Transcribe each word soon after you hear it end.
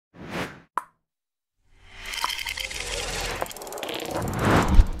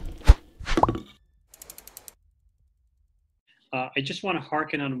I just want to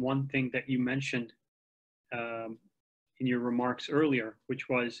hearken on one thing that you mentioned in your remarks earlier, which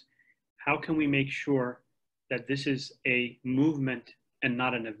was how can we make sure that this is a movement and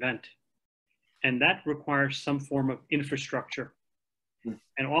not an event? And that requires some form of infrastructure.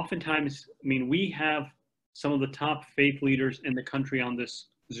 And oftentimes, I mean, we have some of the top faith leaders in the country on this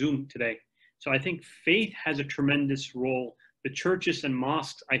Zoom today. So I think faith has a tremendous role. The churches and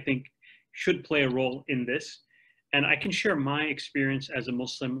mosques, I think, should play a role in this. And I can share my experience as a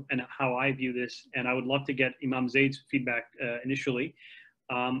Muslim and how I view this. And I would love to get Imam Zaid's feedback initially.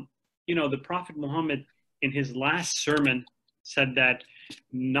 You know, the Prophet Muhammad in his last sermon said that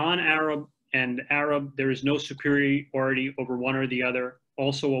non-Arab and Arab, there is no superiority over one or the other.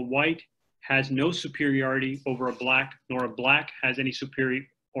 Also, a white has no superiority over a black, nor a black has any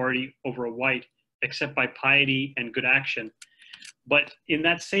superiority over a white, except by piety and good action. But in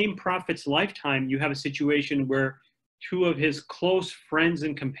that same prophet's lifetime, you have a situation where two of his close friends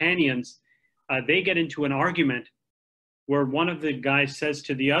and companions, they get into an argument where one of the guys says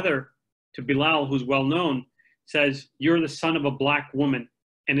to the other, to Bilal, who's well known, says, "You're the son of a black woman."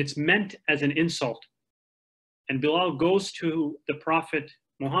 And it's meant as an insult. And Bilal goes to the Prophet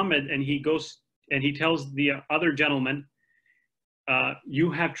Muhammad and he tells the other gentleman,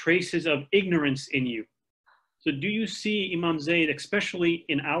 you have traces of ignorance in you. So do you see, Imam Zaid, especially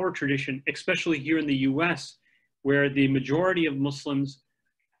in our tradition, especially here in the US, where the majority of Muslims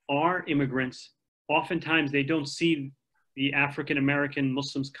are immigrants, oftentimes they don't see the African-American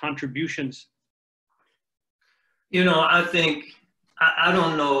Muslims' contributions? You know, I think, I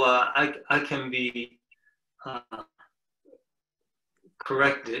don't know, I can be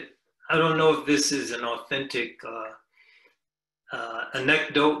corrected. I don't know if this is an authentic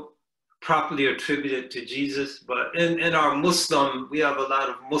anecdote properly attributed to Jesus, but in our Muslim, we have a lot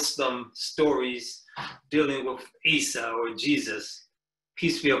of Muslim stories dealing with Isa or Jesus,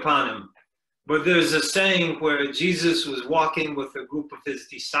 peace be upon him. But there's a saying where Jesus was walking with a group of his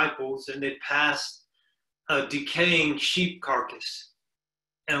disciples and they passed a decaying sheep carcass.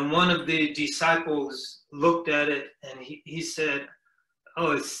 And one of the disciples looked at it and he said,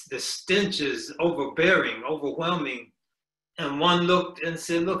 "Oh, the stench is overbearing, overwhelming." And one looked and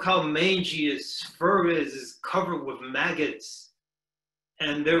said, "Look how mangy his fur is covered with maggots."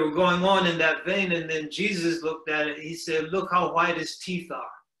 And they were going on in that vein. And then Jesus looked at it. He said, "Look how white his teeth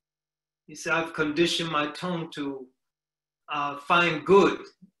are." He said, "I've conditioned my tongue to find good,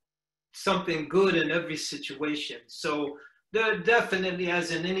 something good in every situation." So there definitely,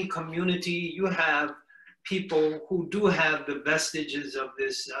 as in any community, you have people who do have the vestiges of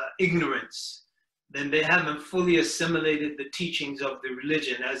this ignorance. Then they haven't fully assimilated the teachings of the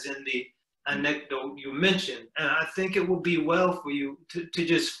religion, as in the anecdote you mentioned. And I think it would be well for you to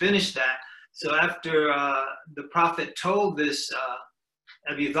just finish that. So after the Prophet told this,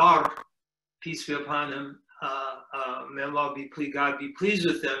 Abi Dhar, peace be upon him, may Allah be pleased, God be pleased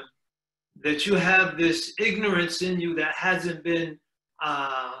with him, that you have this ignorance in you that hasn't been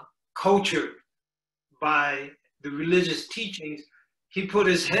cultured by the religious teachings. He put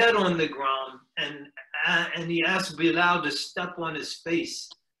his head on the ground and he asked Bilal to step on his face,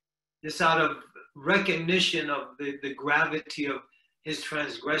 just out of recognition of the gravity of his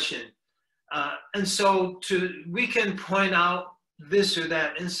transgression. And so we can point out this or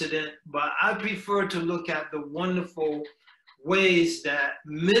that incident, but I prefer to look at the wonderful ways that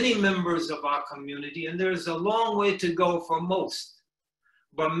many members of our community, and there's a long way to go for most,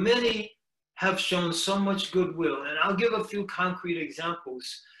 but many have shown so much goodwill. And I'll give a few concrete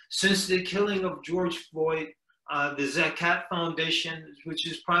examples. Since the killing of George Floyd, the Zakat Foundation, which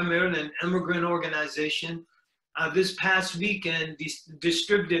is primarily an immigrant organization, this past weekend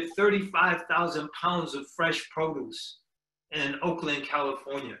distributed 35,000 pounds of fresh produce in Oakland,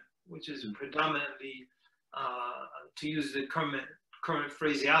 California, which is predominantly, to use the current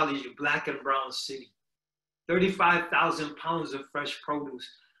phraseology, black and brown city. 35,000 pounds of fresh produce.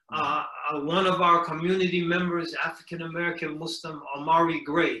 One of our community members, African-American Muslim, Amari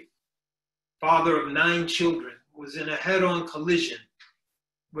Gray, father of 9 children, was in a head-on collision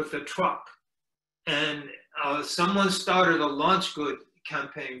with a truck. And someone started a launch good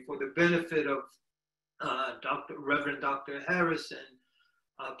campaign for the benefit of Reverend Dr. Harris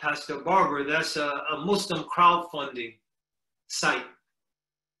and Pastor Barber. That's a Muslim crowdfunding site.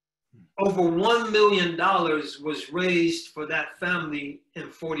 Over $1 million was raised for that family in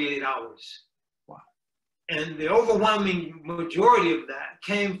 48 hours. Wow. And the overwhelming majority of that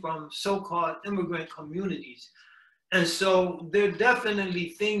came from so-called immigrant communities. And so there are definitely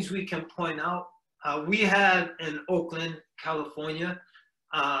things we can point out. We had in Oakland, California,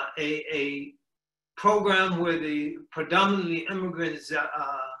 a program where the predominantly immigrants,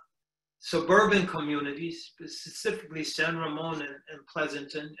 suburban communities, specifically San Ramon and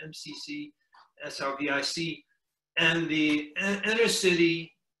Pleasanton, MCC, SRVIC, and the inner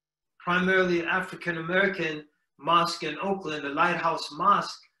city, primarily African-American mosque in Oakland, the Lighthouse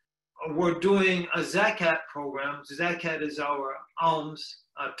Mosque, were doing a Zakat program. Zakat is our alms,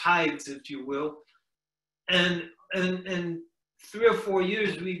 tithes, if you will. And in 3 or 4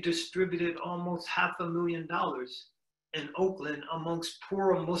 years, we distributed almost $500,000 in Oakland amongst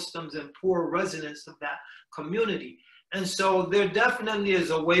poorer Muslims and poor residents of that community. And so there definitely is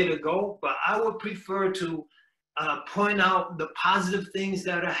a way to go, but I would prefer to point out the positive things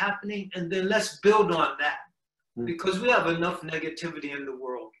that are happening, and then let's build on that, because we have enough negativity in the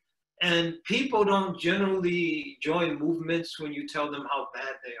world. And people don't generally join movements when you tell them how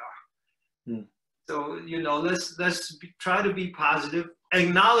bad they are. So, you know, let's try to be positive,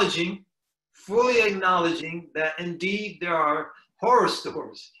 fully acknowledging that indeed there are horror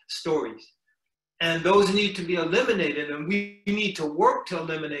stories, and those need to be eliminated, and we need to work to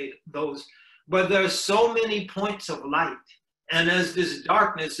eliminate those. But there are so many points of light, and as this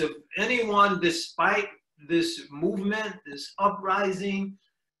darkness, if anyone, despite this movement, this uprising,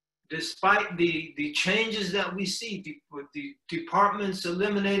 despite the changes that we see, with the departments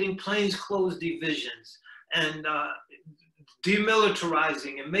eliminating plainclothes divisions and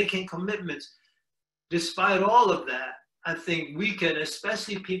demilitarizing and making commitments, despite all of that, I think we can,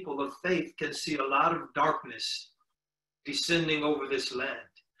 especially people of faith, can see a lot of darkness descending over this land.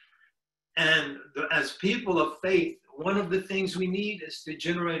 And as people of faith, one of the things we need is to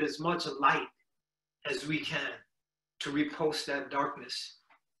generate as much light as we can to repulse that darkness.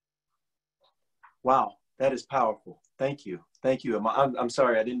 Wow, that is powerful. Thank you. Thank you. I'm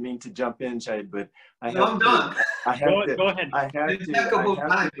sorry, I didn't mean to jump in, Shahid, but I'm done. I have to go ahead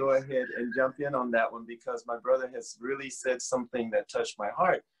and jump in on that one, because my brother has really said something that touched my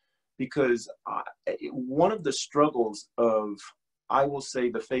heart. Because one of the struggles of, I will say,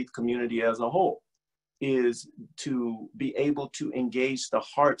 the faith community as a whole is to be able to engage the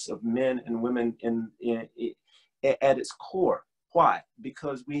hearts of men and women at its core. Why?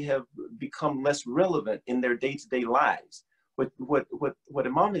 Because we have become less relevant in their day-to-day lives. What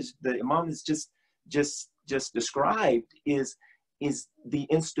Imam has just described is the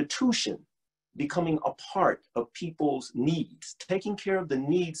institution becoming a part of people's needs, taking care of the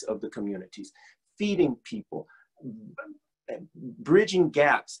needs of the communities, feeding people, bridging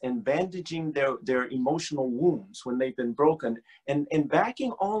gaps and bandaging their emotional wounds when they've been broken, and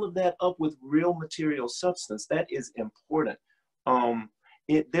backing all of that up with real material substance. That is important.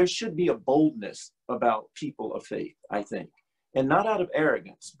 There should be a boldness about people of faith, I think, and not out of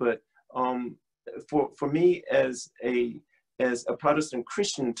arrogance, but for me as a Protestant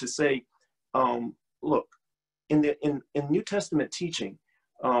Christian to say, look, in New Testament teaching,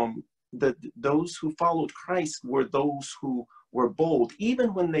 those who followed Christ were those who were bold.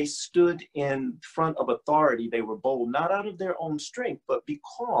 Even when they stood in front of authority, they were bold, not out of their own strength, but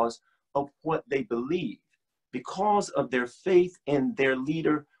because of what they believed, because of their faith in their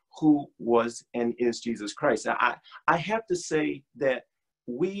leader, who was and is Jesus Christ. I have to say that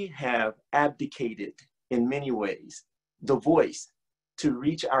we have abdicated in many ways the voice to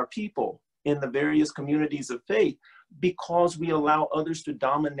reach our people in the various communities of faith, because we allow others to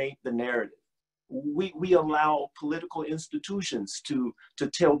dominate the narrative. We allow political institutions to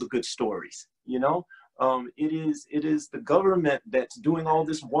tell the good stories. You know, it is the government that's doing all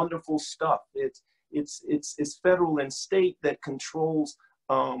this wonderful stuff. It's federal and state that controls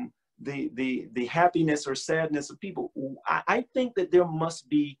the happiness or sadness of people. I think that there must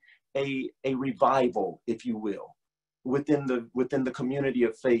be a revival, if you will, within the community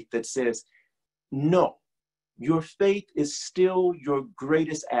of faith that says, no, your faith is still your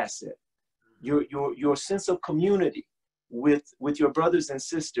greatest asset. Your sense of community with your brothers and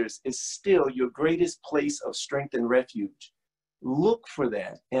sisters is still your greatest place of strength and refuge. Look for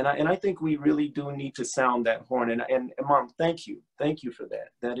that. And I think we really do need to sound that horn. And Imam, thank you for that.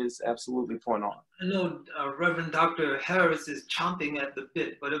 That is absolutely point on. I know Reverend Dr. Harris is chomping at the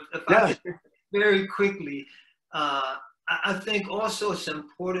bit, but if I could very quickly, I think also it's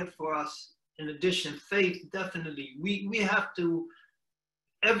important for us, in addition, faith, definitely, we have to,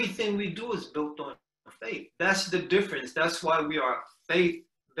 everything we do is built on faith. That's the difference. That's why we are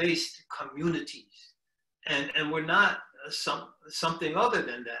faith-based communities. And we're not something other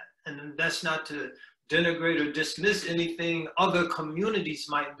than that. And that's not to denigrate or dismiss anything other communities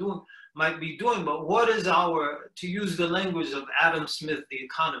might be doing, but what is to use the language of Adam Smith, the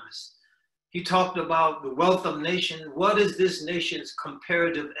economist, he talked about the wealth of nation. What is this nation's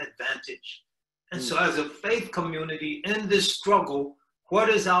comparative advantage? And so as a faith community in this struggle, what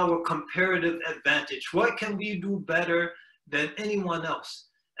is our comparative advantage? What can we do better than anyone else?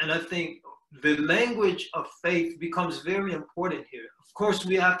 And I think the language of faith becomes very important here. Of course,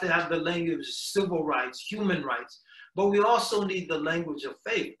 we have to have the language of civil rights, human rights, but we also need the language of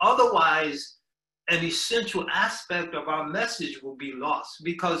faith. Otherwise, an essential aspect of our message will be lost.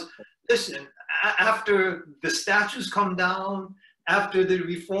 Because listen, after the statues come down, after the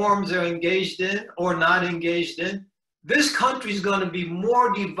reforms are engaged in or not engaged in, this country is going to be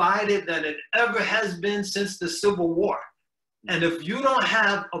more divided than it ever has been since the Civil War. And if you don't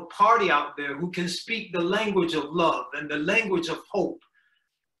have a party out there who can speak the language of love and the language of hope,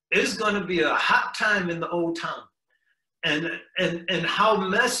 it's going to be a hot time in the old town. And how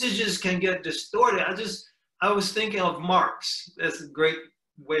messages can get distorted. I was thinking of Marx. That's a great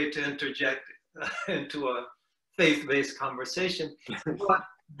way to interject into a faith-based conversation. But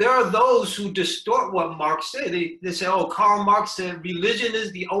there are those who distort what Marx said. They say, oh, Karl Marx said religion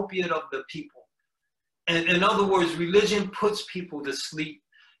is the opiate of the people. And in other words, religion puts people to sleep,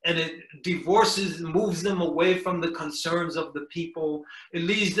 and it moves them away from the concerns of the people. It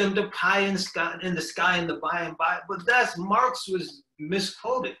leads them to pie in the sky and the by and by. But Marx was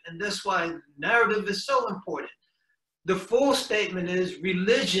misquoted, and that's why narrative is so important. The full statement is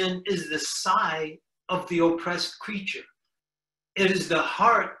religion is the sigh of the oppressed creature. It is the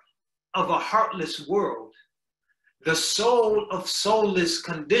heart of a heartless world, the soul of soulless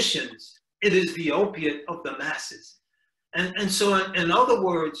conditions. It is the opiate of the masses. And so in other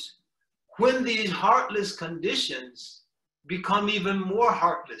words, when these heartless conditions become even more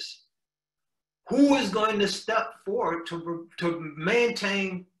heartless, who is going to step forward to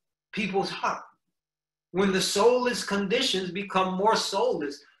maintain people's heart? When the soulless conditions become more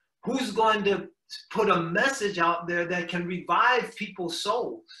soulless, who's going to put a message out there that can revive people's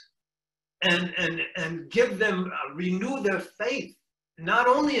souls and give them, renew their faith, not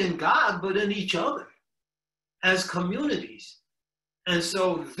only in God, but in each other as communities? And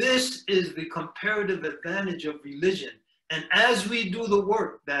so this is the comparative advantage of religion. And as we do the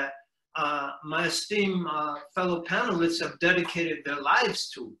work that my esteemed fellow panelists have dedicated their lives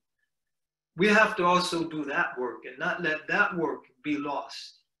to, we have to also do that work and not let that work be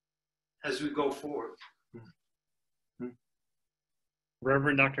lost as we go forward.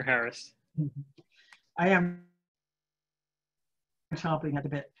 Reverend Dr. Harris. I am chomping at the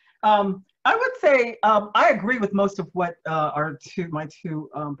bit. I would say I agree with most of what my two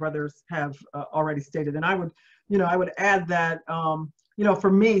brothers have already stated, and I would add that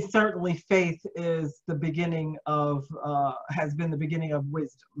for me, certainly faith is the beginning of has been the beginning of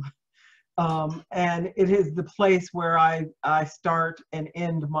wisdom, and it is the place where I start and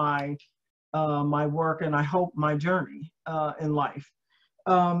end my my work, and I hope my journey in life,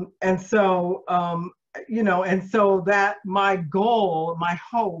 and so that my goal, my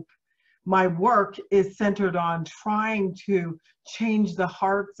hope, my work is centered on trying to change the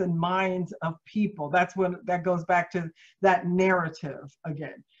hearts and minds of people. That goes back to that narrative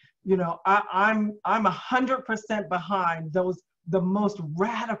again. I'm 100% behind the most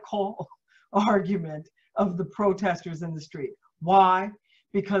radical argument of the protesters in the street. Why?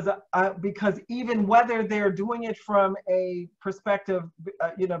 Because even whether they're doing it from a perspective,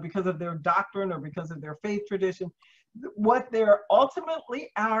 because of their doctrine or because of their faith tradition, what they're ultimately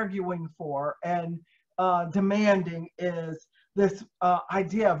arguing for and demanding is this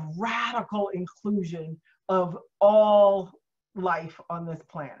idea of radical inclusion of all life on this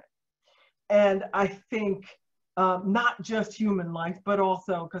planet. And I think not just human life, but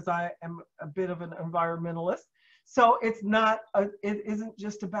also, because I am a bit of an environmentalist, so it isn't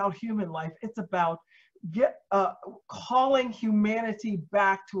just about human life, it's about calling humanity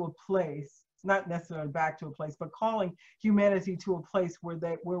back to a place, not necessarily back to a place, but calling humanity to a place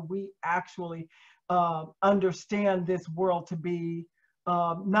where we actually understand this world to be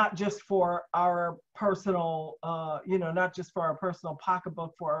not just for our personal, not just for our personal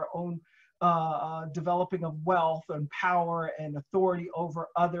pocketbook, for our own developing of wealth and power and authority over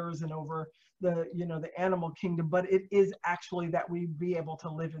others and over the animal kingdom, but it is actually that we be able to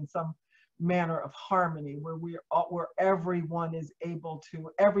live in some manner of harmony where everyone is able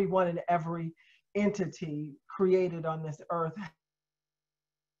to, everyone and every entity created on this earth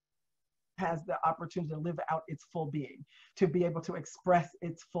has the opportunity to live out its full being, to be able to express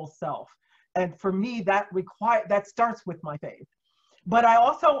its full self. And for me, that starts with my faith. But I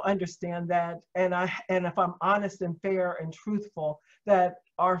also understand that, and if I'm honest and fair and truthful, that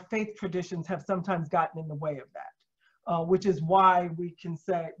our faith traditions have sometimes gotten in the way of that, which is why we can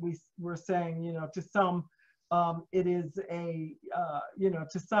say, we're saying, to some it is a,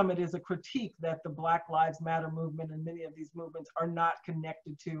 to some, it is a critique that the Black Lives Matter movement and many of these movements are not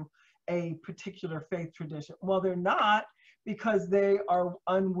connected to a particular faith tradition. Well, they're not, because they are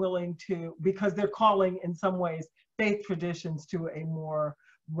unwilling to, because they're calling in some ways faith traditions to a more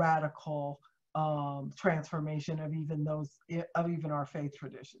radical transformation of even our faith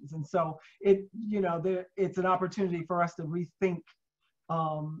traditions. And so it's an opportunity for us to rethink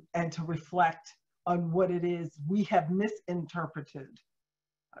and to reflect on what it is we have misinterpreted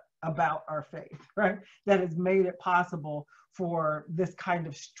about our faith, right? That has made it possible for this kind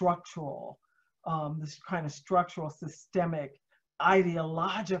of structural, systemic,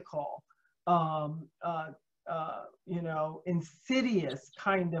 ideological, insidious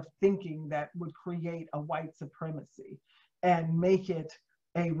kind of thinking that would create a white supremacy and make it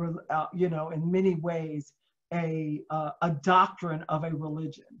in many ways a doctrine of a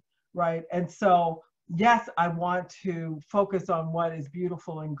religion, right? And so, yes, I want to focus on what is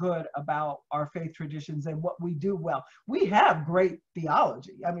beautiful and good about our faith traditions and what we do well. We have great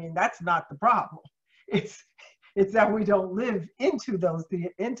theology. I mean, that's not the problem. It's that we don't live into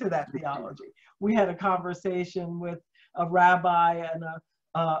that theology. We had a conversation with a rabbi and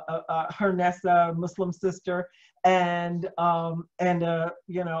her Nessa, Muslim sister, and an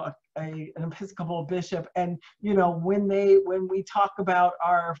Episcopal bishop. And when we talk about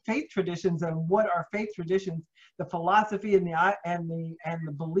our faith traditions and what our faith traditions, the philosophy and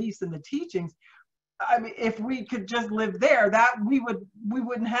the beliefs and the teachings, I mean, if we could just live there, that we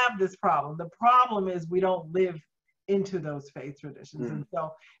wouldn't have this problem. The problem is we don't live into those faith traditions. And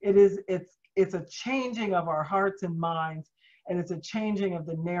so it's a changing of our hearts and minds, and it's a changing of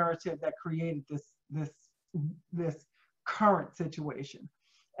the narrative that created this current situation.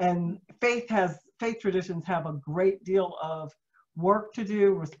 And faith traditions have a great deal of work to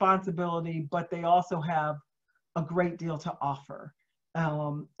do, responsibility, but they also have a great deal to offer.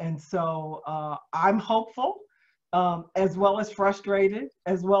 And so I'm hopeful, as well as frustrated,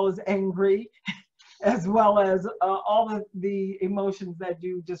 as well as angry, as well as all the emotions that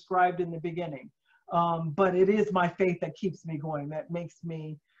you described in the beginning. But it is my faith that keeps me going, that makes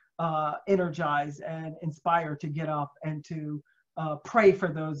me energized and inspired to get up and to pray for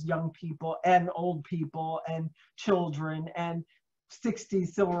those young people and old people and children and 60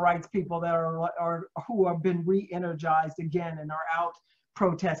 civil rights people that who have been re-energized again and are out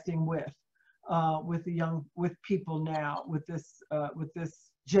protesting with people now, with this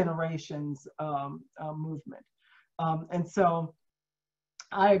generation's movement. And so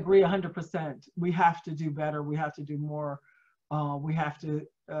I agree 100%. We have to do better. We have to do more. We have to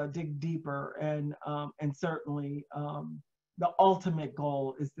dig deeper, and certainly the ultimate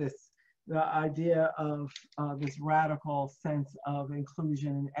goal is the idea of this radical sense of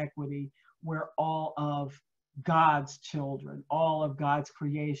inclusion and equity, where all of God's children, all of God's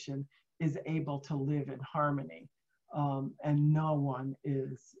creation is able to live in harmony, and no one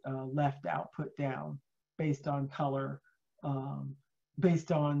is left out, put down, based on color,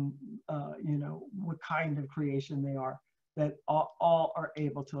 based on what kind of creation they are, that all are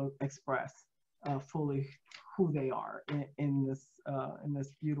able to express fully who they are in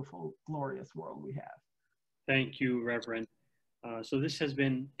this beautiful, glorious world we have. Thank you, Reverend. So this has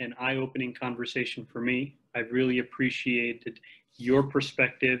been an eye-opening conversation for me. I've really appreciated your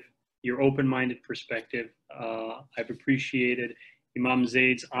perspective, your open-minded perspective. I've appreciated Imam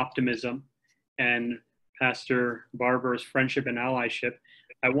Zaid's optimism and Pastor Barber's friendship and allyship.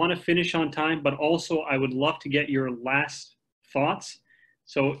 I want to finish on time, but also I would love to get your last thoughts.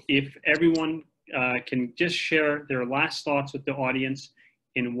 So if everyone can just share their last thoughts with the audience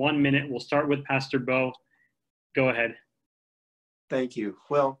in 1 minute. We'll start with Pastor Bo. Go ahead. Thank you.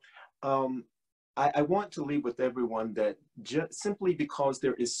 Well, I want to leave with everyone that simply because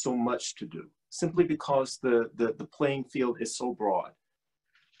there is so much to do, simply because the playing field is so broad,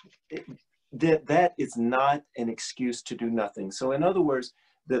 that is not an excuse to do nothing. So in other words,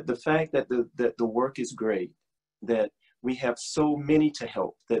 the fact that the work is great, that we have so many to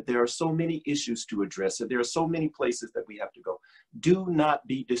help, that there are so many issues to address, that there are so many places that we have to go. Do not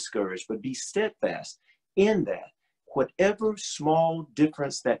be discouraged, but be steadfast in that. Whatever small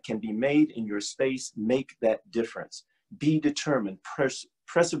difference that can be made in your space, make that difference. Be determined,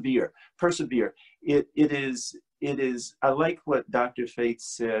 persevere. It is, I like what Dr. Faith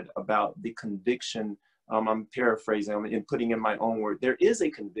said about the conviction. I'm paraphrasing and putting in my own word. There is a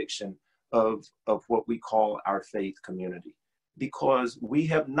conviction of what we call our faith community, because we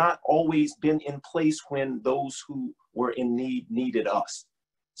have not always been in place when those who were in need needed us.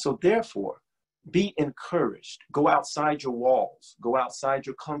 So therefore, be encouraged. Go outside your walls, go outside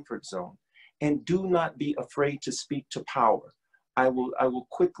your comfort zone, and do not be afraid to speak to power. I will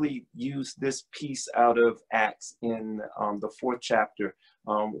quickly use this piece out of Acts in the 4th chapter,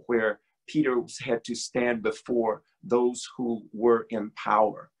 where Peter had to stand before those who were in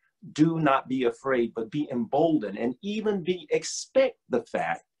power. Do not be afraid, but be emboldened, and even expect the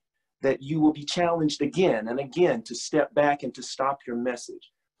fact that you will be challenged again and again to step back and to stop your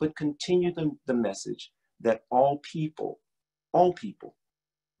message. But continue the message that all people,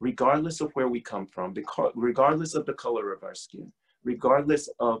 regardless of where we come from, regardless of the color of our skin, regardless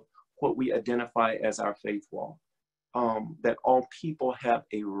of what we identify as our faith walk, that all people have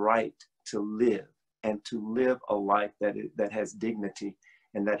a right to live, and to live a life that has dignity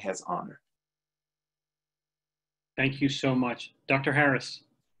and that has honor. Thank you so much. Dr. Harris.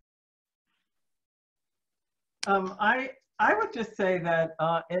 I would just say that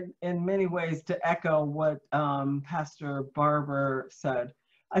in many ways, to echo what Pastor Barber said,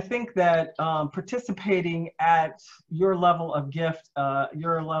 I think that participating at your level of gift,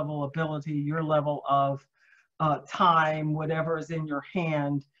 your level of ability, your level of time, whatever is in your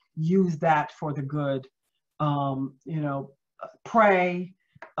hand, use that for the good. Pray,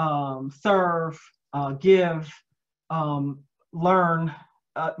 serve, give, learn,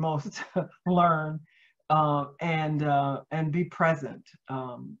 utmost learn, and be present.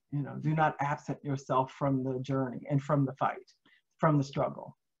 Do not absent yourself from the journey and from the fight, from the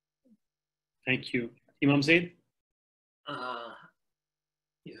struggle. Thank you. Imam Zaid?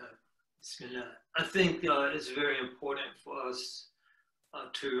 I think it's very important for us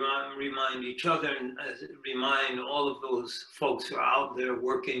to remind each other and remind all of those folks who are out there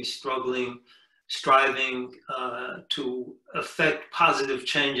working, struggling, striving to affect positive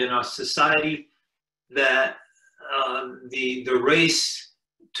change in our society, that the race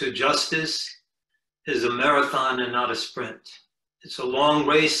to justice is a marathon and not a sprint. It's a long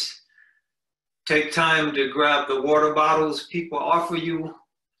race. Take time to grab the water bottles people offer you.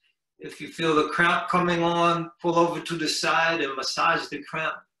 If you feel the cramp coming on, pull over to the side and massage the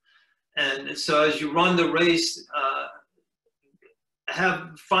cramp. And so as you run the race,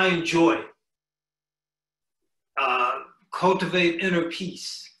 find joy. Cultivate inner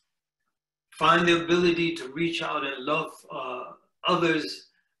peace. Find the ability to reach out and love others.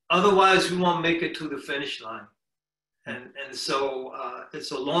 Otherwise, we won't make it to the finish line. And so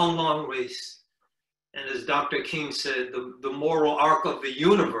it's a long, long race. And as Dr. King said, the moral arc of the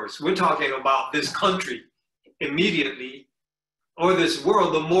universe, we're talking about this country immediately, or this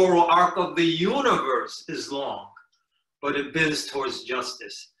world, the moral arc of the universe is long, but it bends towards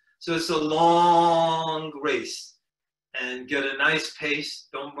justice. So it's a long race, and get a nice pace,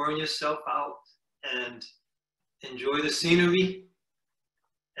 don't burn yourself out, and enjoy the scenery,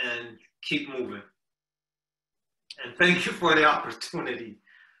 and keep moving. And thank you for the opportunity,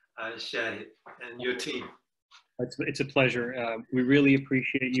 Shahid, and your team. It's a pleasure. We really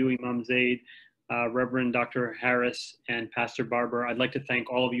appreciate you, Imam Zaid, Reverend Dr. Harris, and Pastor Barber. I'd like to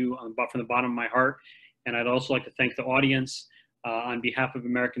thank all of you from the bottom of my heart, and I'd also like to thank the audience on behalf of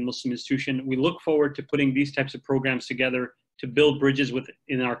American Muslim Institution. We look forward to putting these types of programs together to build bridges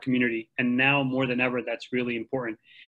within our community, and now more than ever, that's really important.